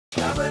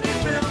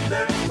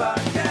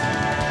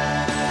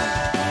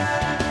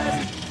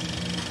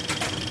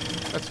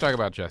talk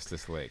about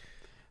Justice League.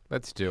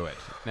 Let's do it.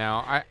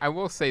 Now, I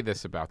will say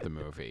this about the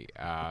movie.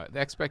 The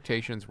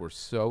expectations were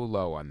so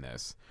low on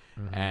this.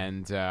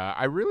 And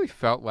I really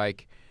felt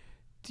like,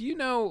 do you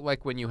know,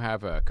 like when you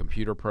have a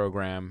computer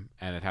program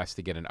and it has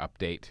to get an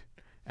update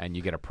and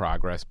you get a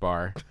progress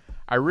bar?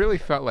 I really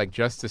felt like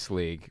Justice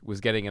League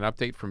was getting an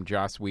update from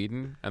Joss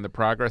Whedon and the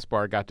progress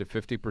bar got to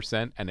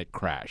 50% and it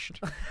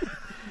crashed.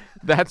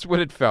 That's what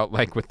it felt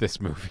like with this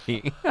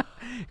movie.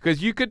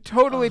 Because you could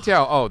totally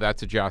tell, oh,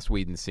 that's a Joss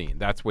Whedon scene.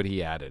 That's what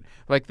he added.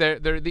 Like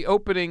the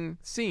opening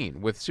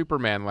scene with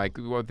Superman, like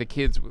with the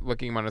kids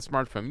looking on a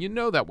smartphone. You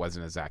know that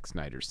wasn't a Zack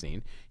Snyder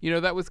scene. You know,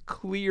 that was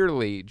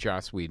clearly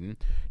Joss Whedon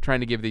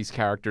trying to give these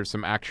characters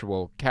some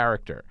actual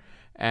character.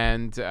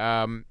 And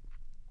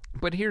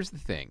but here's the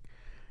thing.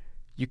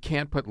 You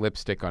can't put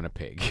lipstick on a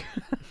pig.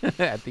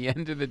 At the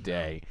end of the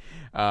day,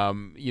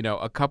 you know,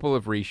 a couple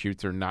of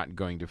reshoots are not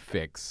going to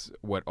fix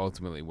what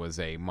ultimately was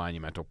a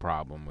monumental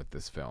problem with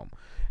this film.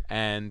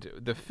 And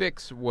the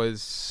fix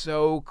was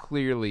so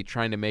clearly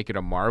trying to make it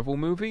a Marvel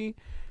movie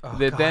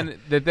then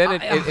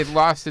it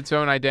lost its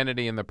own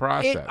identity in the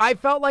process. I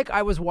felt like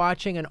I was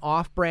watching an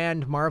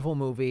off-brand Marvel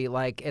movie,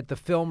 like at the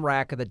film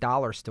rack of the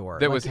dollar store.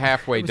 That was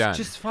halfway done. It was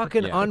just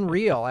fucking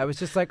unreal. I was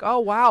just like, oh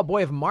wow,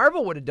 boy, if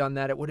Marvel would have done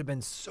that, it would have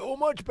been so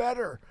much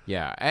better.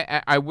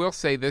 Yeah, I will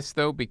say this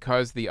though,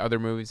 because the other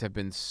movies have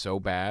been so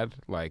bad,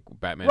 like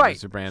Batman v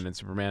Superman and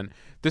Superman.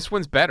 This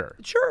one's better.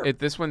 Sure.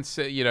 This one's,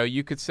 you know,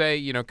 you could say,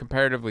 you know,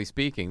 comparatively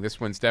speaking, this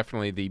one's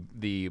definitely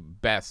the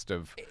best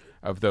of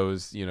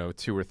those, you know,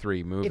 2 or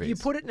 3 movies. If you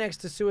put it next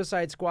to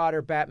Suicide Squad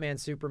or Batman,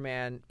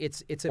 Superman,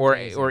 it's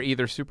amazing. Or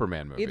either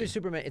Superman movie. Either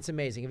Superman, it's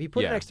amazing. If you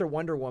put it next to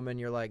Wonder Woman,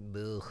 you're like,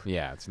 ugh.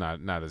 Yeah, it's not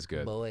as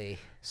good. Boy.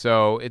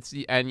 So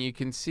and you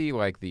can see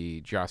like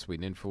the Joss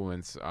Whedon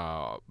influence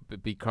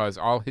because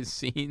all his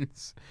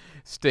scenes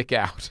stick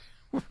out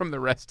from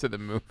the rest of the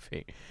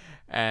movie.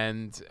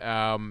 And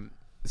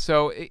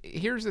so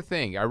here's the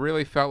thing. I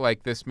really felt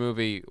like this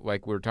movie,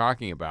 like we're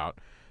talking about,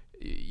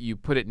 you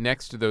put it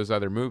next to those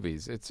other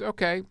movies, it's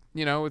okay.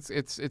 You know,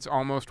 it's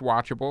almost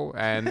watchable,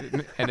 and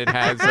it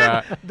has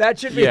that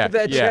should be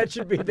that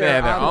should be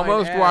there. Yeah,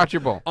 almost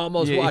watchable.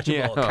 Almost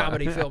watchable.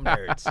 Comedy film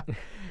nerds.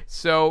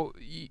 So,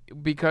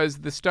 because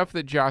the stuff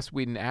that Joss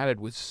Whedon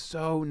added was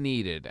so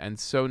needed and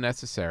so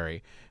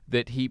necessary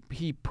that he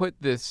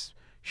put this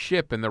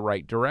ship in the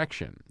right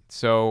direction.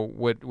 So,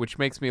 which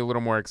makes me a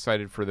little more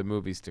excited for the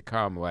movies to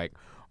come. Like,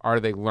 are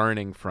they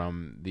learning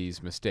from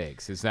these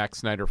mistakes? Is Zack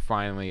Snyder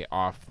finally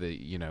off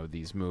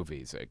these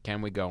movies?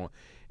 Can we go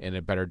in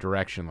a better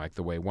direction like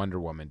the way Wonder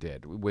Woman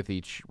did with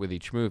each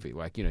movie?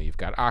 Like, you know, you've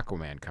got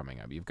Aquaman coming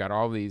up. You've got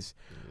all these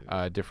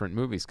different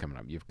movies coming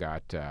up. You've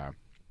got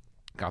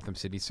Gotham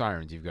City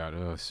Sirens. You've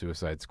got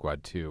Suicide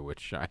Squad 2,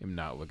 which I am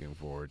not looking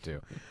forward to.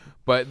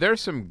 But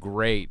there's some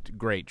great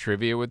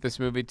trivia with this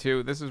movie,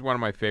 too. This is one of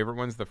my favorite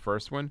ones, the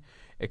first one.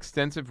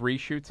 Extensive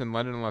reshoots in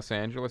London and Los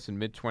Angeles in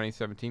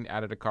mid-2017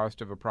 added a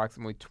cost of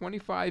approximately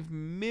 $25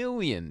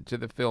 million to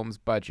the film's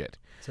budget.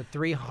 It's a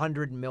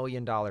 $300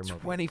 million movie.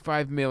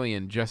 $25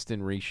 million just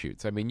in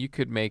reshoots. I mean, you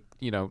could make,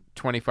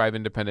 25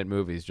 independent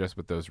movies just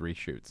with those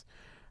reshoots.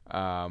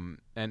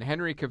 And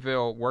Henry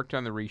Cavill worked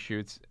on the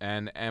reshoots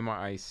and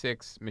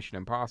MI6 Mission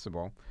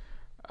Impossible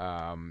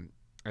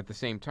at the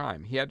same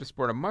time. He had to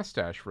sport a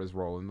mustache for his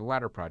role in the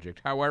latter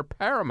project. However,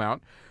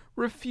 Paramount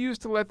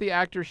refused to let the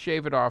actor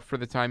shave it off for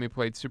the time he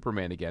played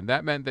Superman again.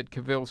 That meant that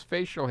Cavill's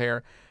facial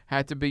hair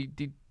had to be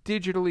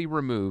digitally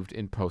removed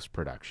in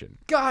post-production.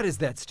 God, is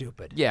that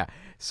stupid? Yeah.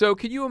 So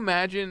can you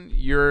imagine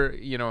you're,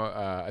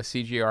 a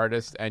CG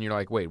artist and you're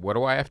like, wait, what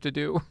do I have to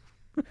do?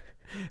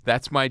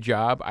 That's my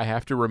job. I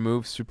have to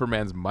remove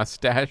Superman's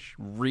mustache.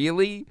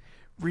 Really?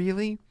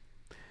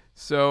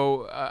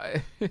 So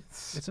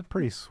it's a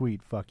pretty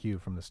sweet fuck you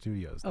from the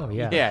studios, though. Oh,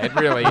 yeah. Yeah, it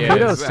really is.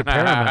 Kudos to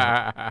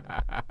Paramount.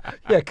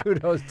 Yeah,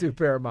 kudos to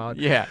Paramount.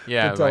 Yeah.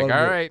 Like, all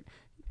right.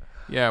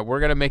 Yeah, we're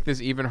going to make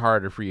this even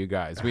harder for you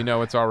guys. We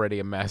know it's already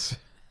a mess.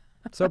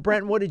 So,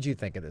 Brent, what did you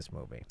think of this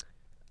movie?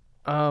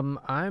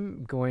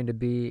 I'm going to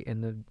be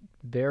in the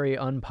very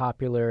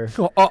unpopular...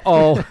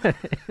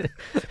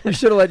 We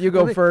should have let you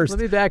go first. Let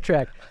me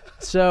backtrack.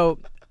 So,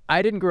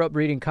 I didn't grow up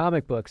reading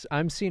comic books.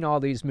 I'm seeing all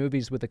these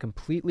movies with a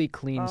completely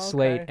clean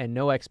slate and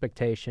no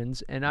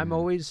expectations, and I'm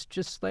always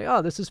just like,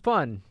 oh, this is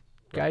fun.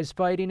 Guys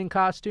fighting in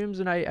costumes,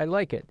 and I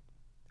like it.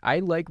 I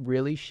like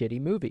really shitty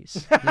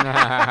movies.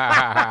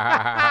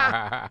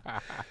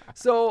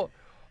 So...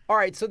 All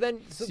right, so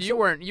then... So you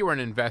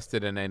weren't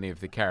invested in any of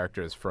the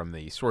characters from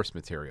the source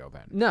material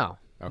then? No,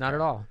 not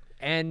at all.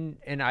 And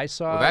I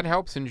saw... Well, that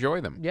helps enjoy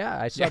them. Yeah,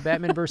 I saw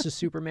Batman versus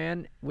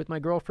Superman with my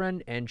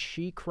girlfriend, and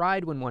she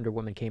cried when Wonder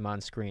Woman came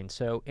on screen.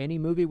 So any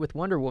movie with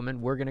Wonder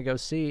Woman, we're going to go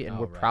see, and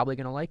we're probably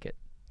going to like it.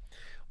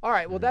 All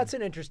right, well, that's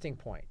an interesting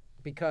point,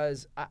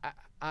 because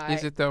I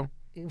Is it, though?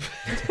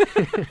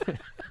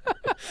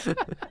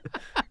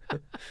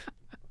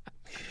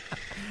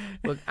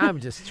 Look, I'm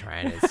just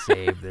trying to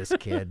save this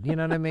kid. You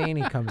know what I mean?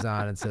 He comes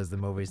on and says the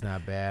movie's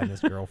not bad, and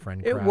his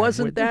girlfriend cries. It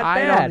wasn't that I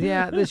bad. don't,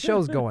 yeah, this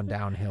show's going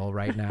downhill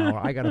right now.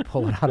 I got to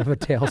pull it out of a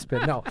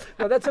tailspin. No,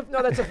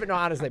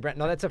 honestly, Brent,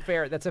 no, that's a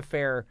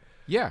fair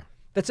Yeah.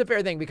 That's a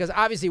fair thing, because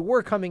obviously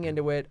we're coming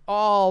into it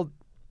all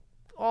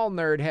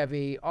nerd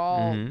heavy,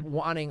 all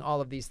wanting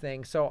all of these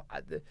things. So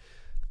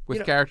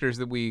With characters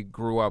that we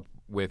grew up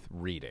with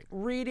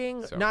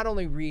reading. Not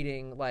only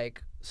reading,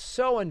 like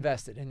so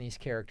invested in these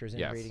characters and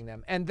Yes. reading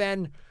them. And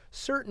then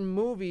certain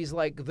movies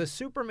like the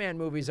Superman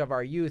movies of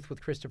our youth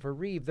with Christopher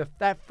Reeve,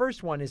 that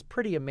first one is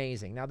pretty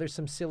amazing. Now there's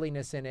some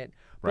silliness in it.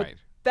 But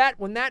Right.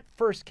 when that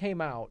first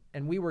came out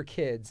and we were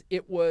kids, it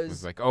It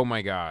was like, oh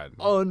my God.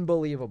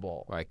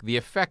 unbelievable. Like the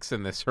effects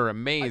in this are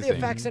amazing. The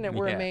effects in it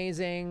were Yeah.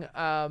 amazing,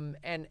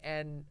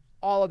 and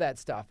all of that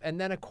stuff. And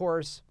then, of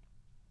course,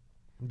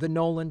 the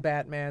Nolan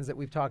Batmans that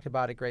we've talked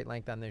about at great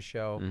length on this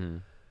show. Mm-hmm.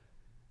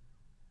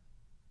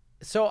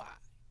 So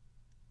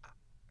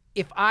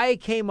if I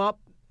came up,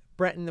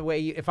 Brenton, the way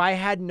if I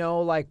had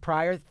no like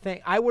prior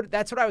thing, I would.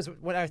 That's what I was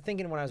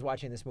thinking when I was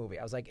watching this movie.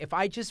 I was like, if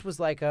I just was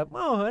like, I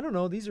don't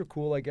know, these are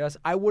cool, I guess,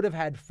 I would have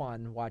had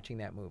fun watching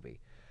that movie.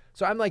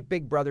 So I'm like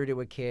big brother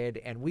to a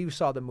kid, and we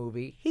saw the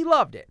movie. He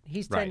loved it.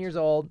 He's 10 Right. years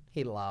old.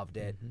 He loved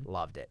it.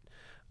 Loved it.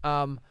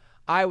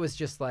 I was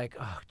just like,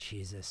 oh,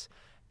 Jesus.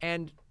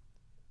 And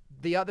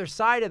the other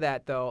side of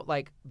that, though,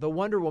 like the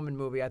Wonder Woman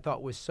movie I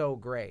thought was so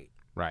great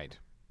Right.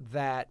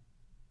 that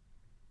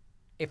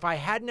if I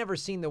had never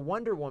seen the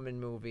Wonder Woman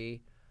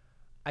movie,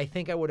 I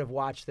think I would have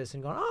watched this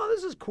and gone, oh,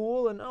 this is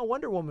cool, and oh,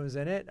 Wonder Woman was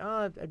in it.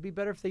 It'd be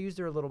better if they used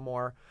her a little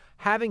more.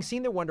 Having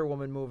seen the Wonder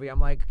Woman movie, I'm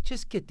like,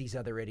 just get these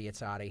other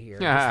idiots out of here.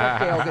 Just let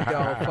Gal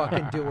Gadot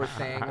fucking do her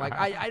thing. Like,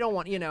 I don't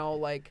want,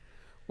 like...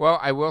 Well,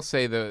 I will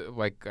say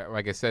like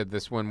I said,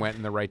 this one went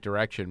in the right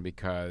direction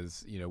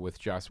because, with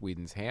Joss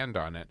Whedon's hand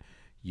on it,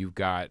 you've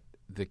got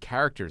the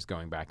characters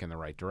going back in the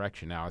right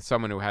direction. Now, as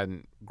someone who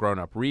hadn't grown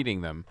up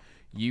reading them,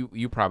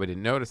 you probably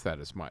didn't notice that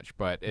as much.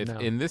 But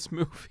in this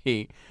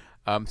movie,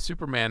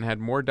 Superman had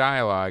more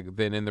dialogue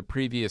than in the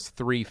previous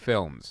 3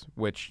 films,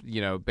 which,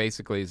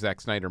 basically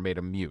Zack Snyder made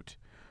him mute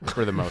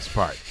for the most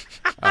part.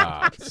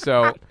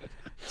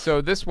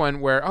 So this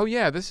one where, oh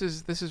yeah, this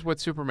is what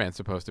Superman's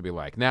supposed to be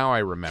like. Now I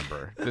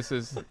remember. This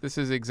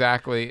is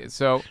exactly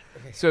so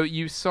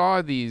you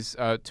saw these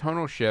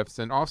tonal shifts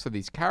and also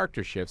these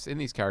character shifts in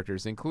these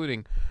characters,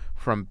 including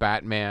from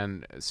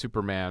Batman,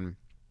 Superman,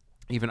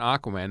 even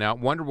Aquaman. Now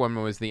Wonder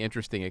Woman was the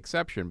interesting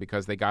exception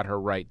because they got her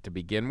right to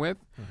begin with,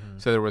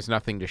 so there was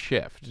nothing to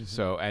shift.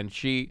 So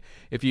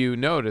if you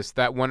notice,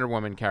 that Wonder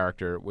Woman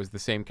character was the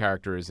same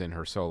character as in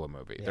her solo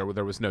movie. Yeah.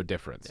 There was no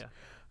difference.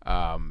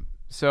 Yeah.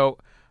 So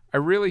I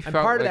really felt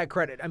part of that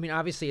credit, I mean,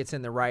 obviously it's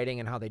in the writing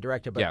and how they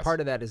direct it, but Yes. part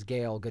of that is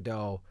Gal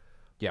Gadot.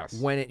 Yes.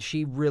 When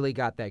she really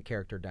got that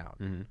character down.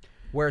 Mm-hmm.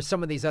 Where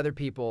some of these other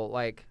people,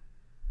 like,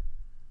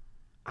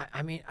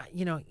 I mean,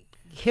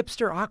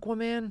 hipster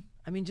Aquaman.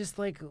 I mean, just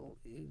like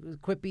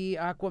quippy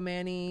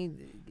Aquaman-y,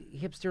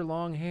 hipster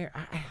long hair.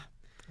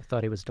 I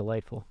thought he was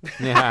delightful.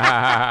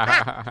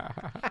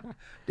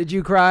 Did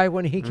you cry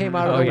when he came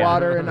out of the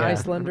water in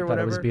Iceland or I thought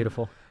whatever? it was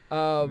beautiful.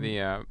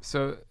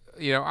 So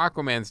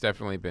Aquaman's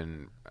definitely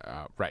been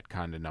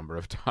retconned a number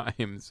of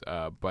times,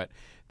 but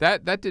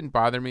that didn't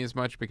bother me as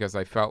much because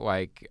I felt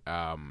like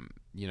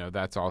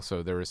that's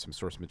also, there is some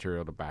source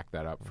material to back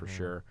that up for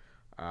sure.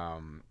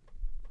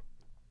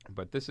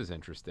 But this is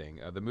interesting.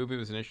 The movie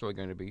was initially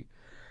going to be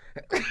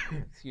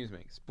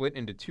split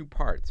into 2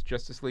 parts,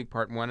 Justice League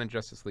Part 1 and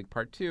Justice League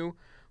Part 2,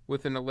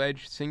 with an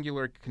alleged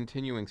singular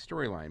continuing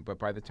storyline. But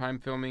by the time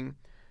filming,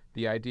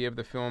 the idea of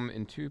the film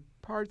in 2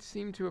 parts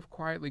seemed to have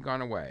quietly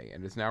gone away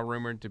and is now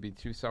rumored to be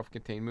 2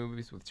 self-contained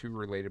movies with 2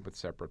 related but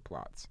separate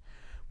plots.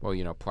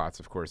 Well, plots,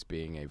 of course,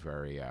 being a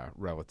very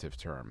relative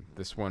term.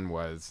 This one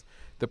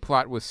the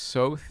plot was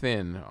so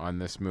thin on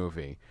this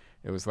movie.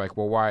 It was like,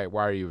 well, why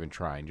are you even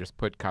trying? Just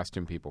put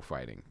costume people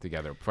fighting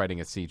together,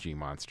 fighting a CG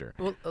monster.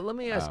 Well, let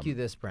me ask you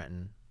this,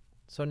 Brenton.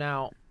 So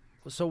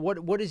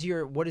what is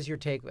your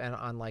take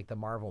on like the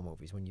Marvel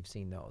movies when you've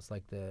seen those,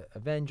 like the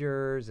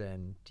Avengers,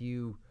 and do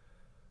you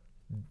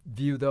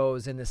view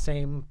those in the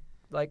same,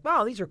 like,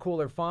 wow, these are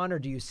cool or fun, or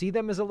do you see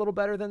them as a little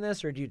better than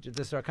this, or do you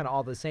this are kind of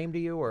all the same to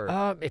you,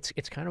 or it's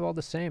kind of all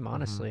the same,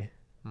 honestly.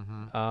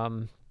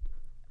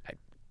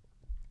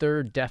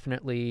 They're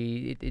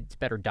definitely it's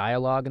better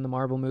dialogue in the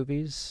Marvel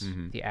movies.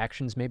 The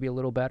action's maybe a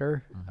little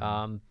better,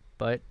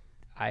 but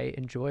I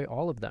enjoy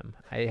all of them.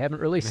 I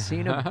haven't really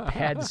seen a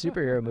bad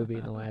superhero movie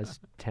in the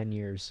last 10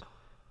 years.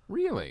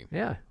 Really?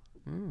 Yeah.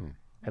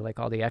 I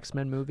like all the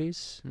X-Men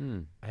movies.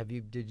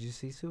 Did you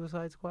see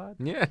Suicide Squad?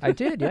 Yeah. I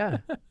did, yeah.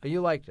 You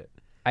liked it?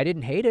 I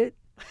didn't hate it.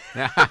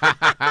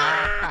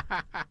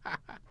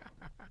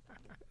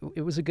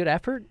 It was a good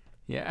effort.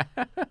 Yeah.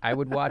 I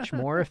would watch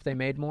more if they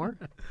made more.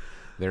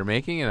 They're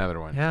making another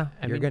one. Yeah.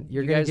 You're gonna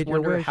guys get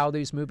wonder your wish. how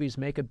these movies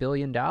make $1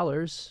 billion.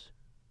 Guys,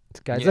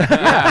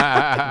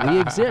 Yeah. we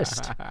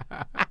exist.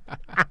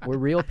 We're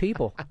real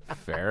people.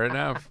 Fair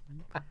enough.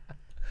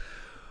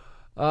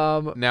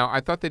 Now,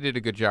 I thought they did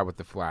a good job with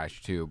the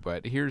Flash, too,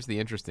 but here's the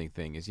interesting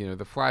thing is,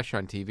 the Flash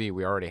on TV,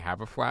 we already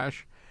have a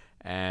Flash,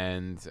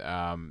 and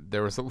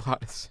there was a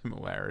lot of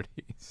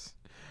similarities.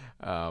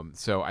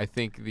 So I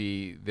think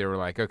they were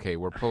like, okay,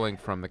 we're pulling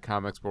from the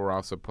comics, but we're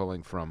also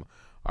pulling from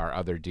our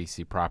other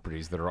DC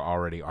properties that are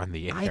already on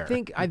the air. I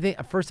think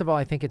first of all,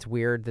 I think it's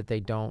weird that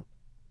they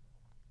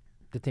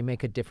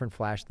make a different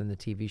Flash than the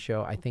TV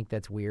show. I think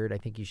that's weird. I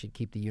think you should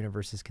keep the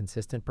universes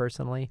consistent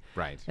personally.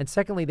 Right. And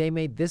secondly, they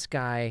made this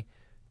guy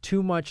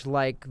too much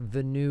like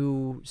the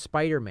new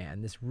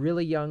Spider-Man, this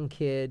really young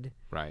kid.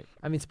 Right.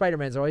 I mean,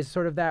 Spider-Man's always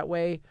sort of that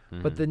way,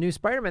 but the new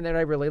Spider-Man that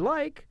I really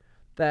like,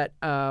 that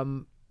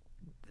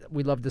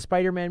we loved the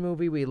Spider-Man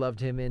movie. We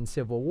loved him in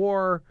Civil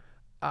War.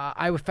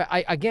 I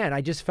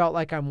just felt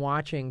like I'm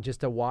watching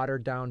just a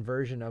watered down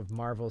version of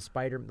Marvel's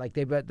Spider. Like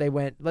they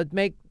went, let's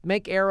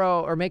make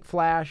Arrow or make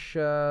Flash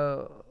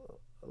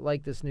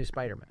like this new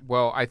Spider-Man.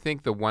 Well, I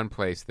think the one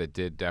place that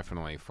did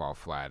definitely fall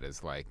flat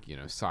is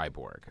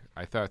Cyborg.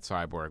 I thought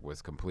Cyborg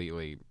was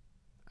completely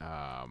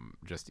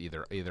just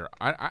either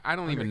I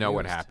don't even know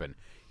what happened.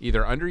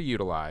 Either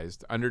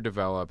underutilized,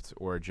 underdeveloped,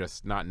 or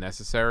just not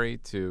necessary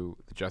to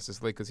the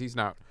Justice League, because he's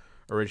not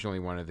originally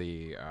one of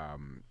the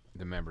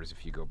members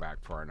if you go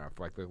back far enough.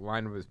 Like, the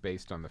line was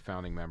based on the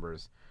founding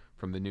members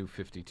from the New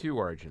 52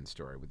 origin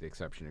story, with the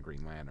exception of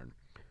Green Lantern.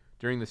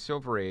 During the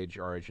Silver Age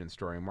origin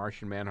story,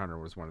 Martian Manhunter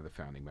was one of the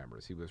founding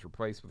members. He was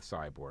replaced with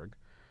Cyborg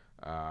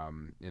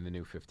in the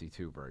New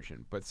 52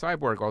 version. But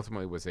Cyborg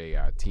ultimately was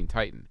a Teen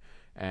Titan.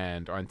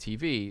 And on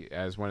TV,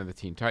 as one of the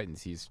Teen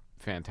Titans, he's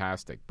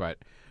fantastic. But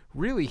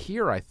really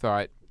here, I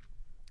thought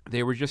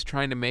they were just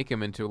trying to make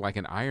him into like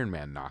an Iron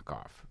Man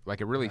knockoff.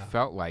 Like, it really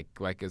felt like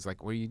it's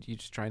like, were you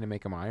just trying to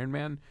make him Iron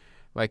Man?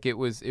 Like, it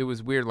was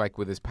weird, like,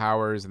 with his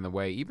powers and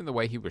even the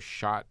way he was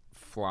shot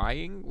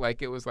flying.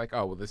 Like, it was like,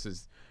 oh, well, this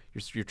is,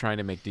 you're trying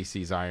to make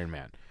DC's Iron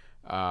Man.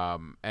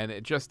 And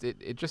it just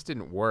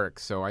didn't work.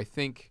 So I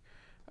think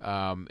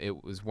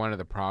it was one of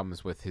the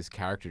problems with his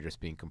character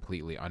just being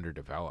completely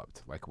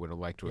underdeveloped. Like, would have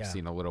liked to have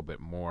seen a little bit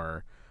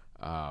more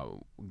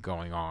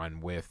going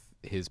on with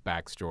his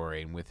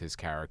backstory and with his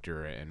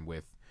character and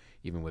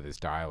even with his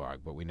dialogue,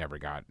 but we never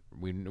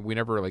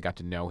really got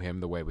to know him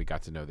the way we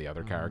got to know the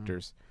other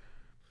characters.